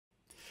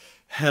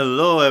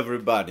Hello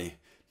everybody,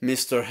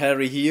 Mr.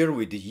 Harry here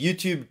with the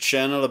YouTube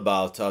channel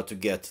about how to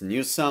get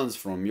new sounds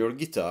from your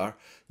guitar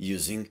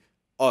using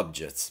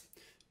objects.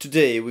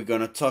 Today we're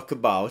gonna talk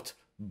about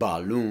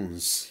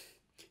balloons.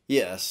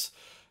 Yes,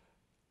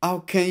 how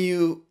can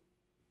you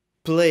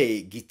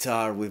play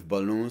guitar with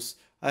balloons?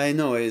 I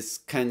know it's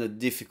kind of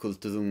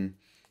difficult to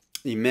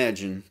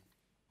imagine.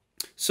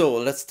 So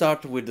let's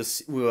start with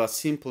a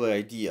simple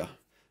idea.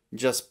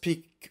 Just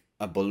pick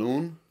a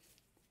balloon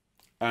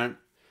and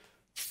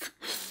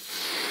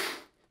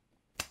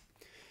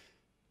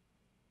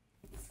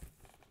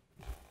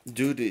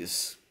do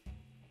this.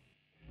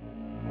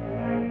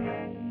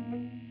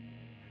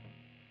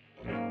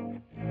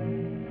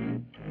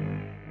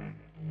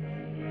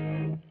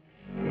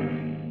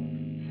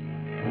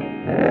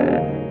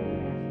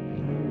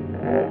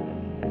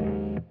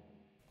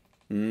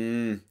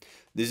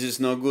 This is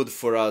not good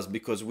for us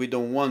because we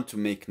don't want to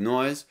make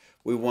noise,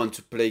 we want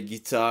to play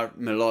guitar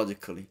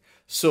melodically.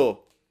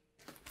 So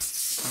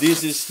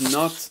this is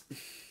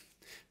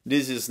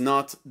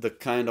not the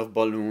kind of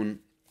balloon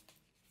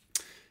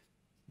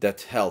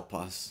that help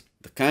us.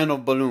 The kind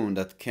of balloon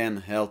that can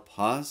help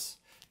us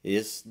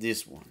is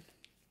this one.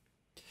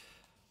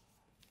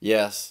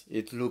 Yes,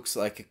 it looks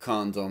like a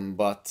condom,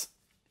 but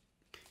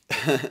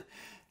and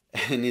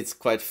it's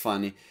quite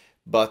funny,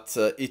 but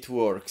it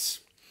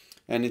works.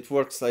 And it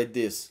works like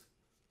this.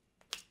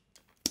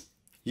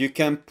 You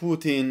can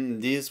put in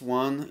this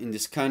one, in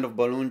this kind of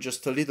balloon,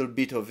 just a little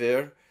bit of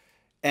air,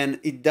 and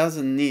it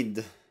doesn't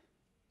need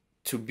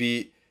to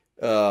be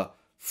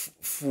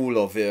full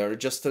of air,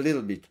 just a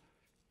little bit,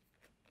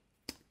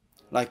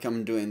 like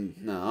I'm doing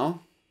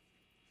now.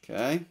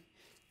 Okay,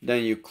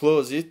 then you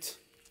close it.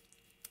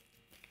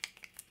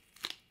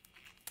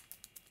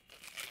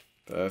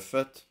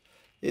 Perfect.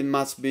 It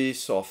must be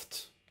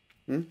soft.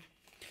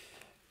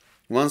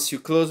 Once you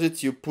close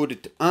it, you put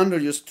it under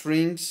your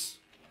strings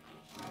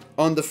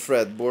on the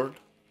fretboard.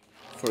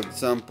 For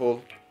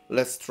example,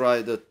 let's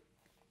try the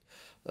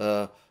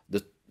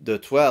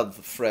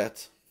 12th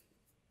fret,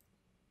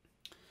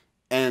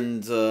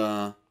 and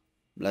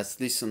let's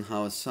listen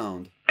how it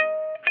sounds.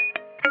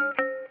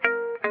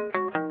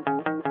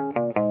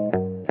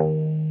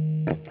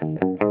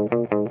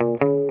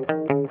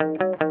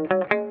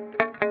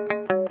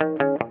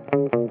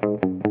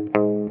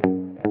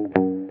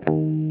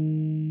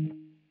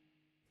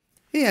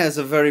 It has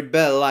a very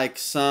bell-like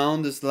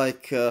sound. It's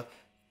like a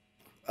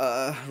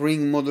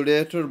ring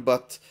modulator,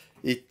 but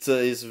it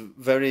is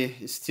very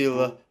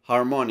still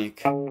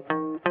harmonic.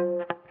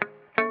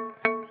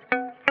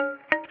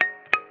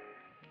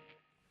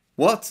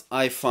 What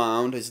I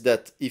found is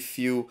that if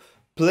you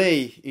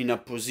play in a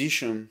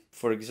position,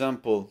 for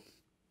example,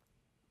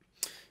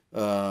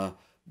 the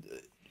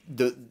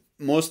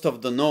most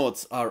of the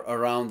notes are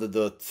around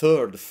the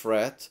 3rd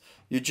fret,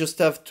 you just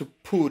have to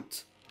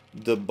put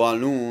the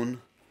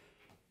balloon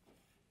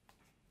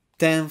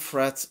 10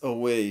 frets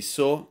away,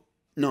 so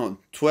no,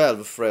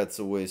 12 frets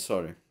away,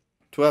 sorry,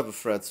 12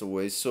 frets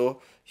away,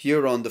 so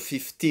here on the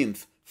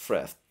 15th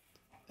fret.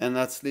 And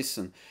let's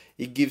listen,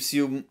 it gives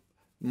you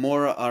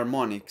more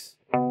harmonics.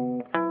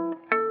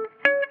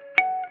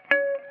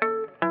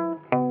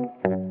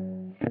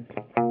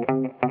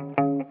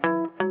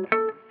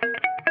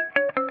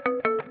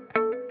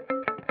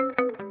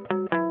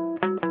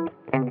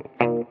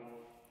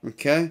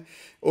 Okay,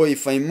 or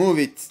if I move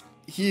it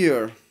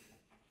here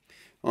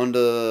on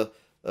the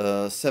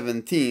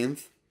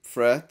 17th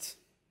fret,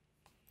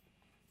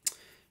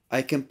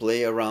 I can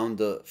play around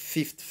the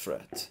 5th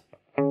fret.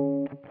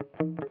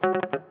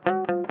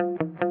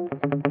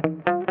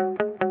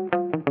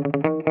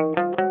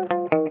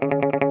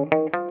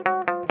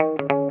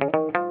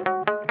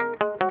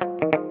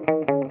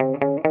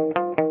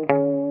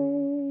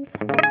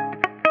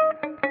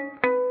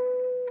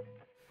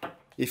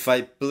 If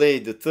I play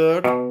the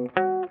 3rd,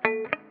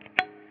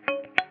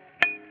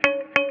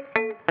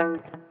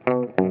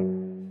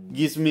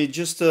 gives me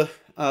just a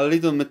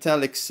little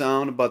metallic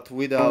sound, but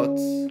without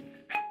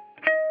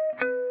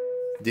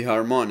the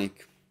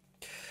harmonic.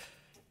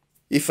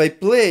 If I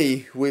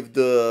play with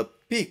the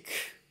pick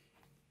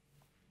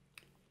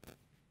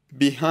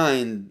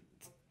behind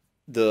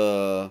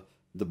the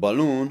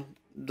balloon,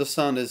 the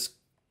sound is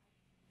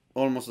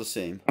almost the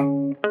same.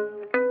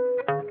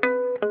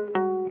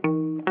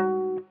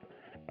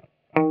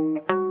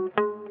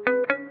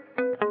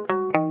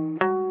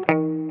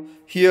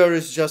 Here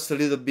is just a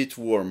little bit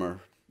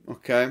warmer.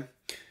 Okay,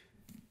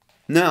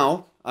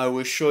 now I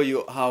will show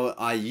you how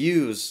I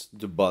use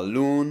the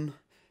balloon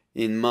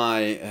in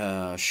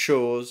my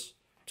shows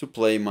to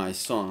play my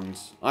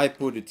songs. I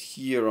put it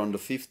here on the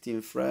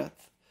 15th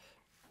fret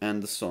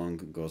and the song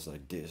goes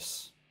like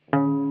this.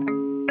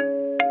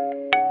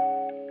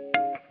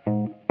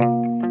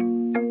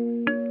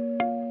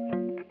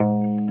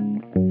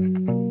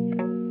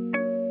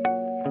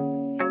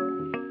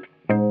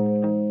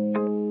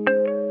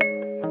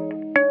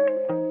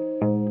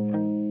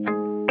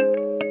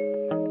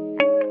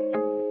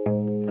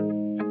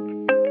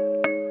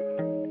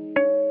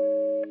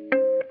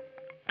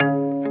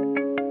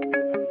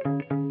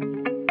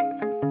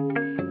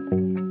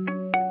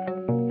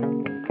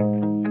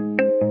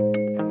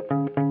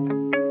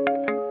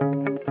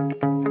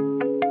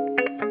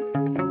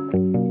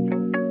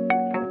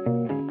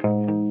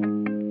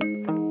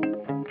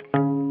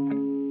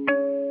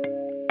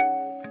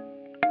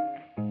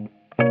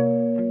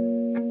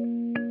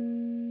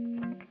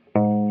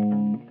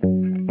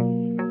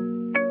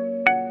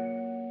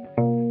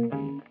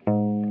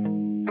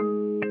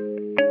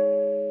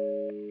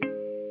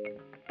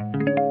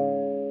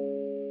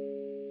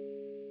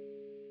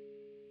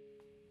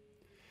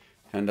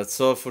 And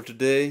that's all for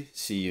today.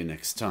 See you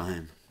next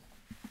time.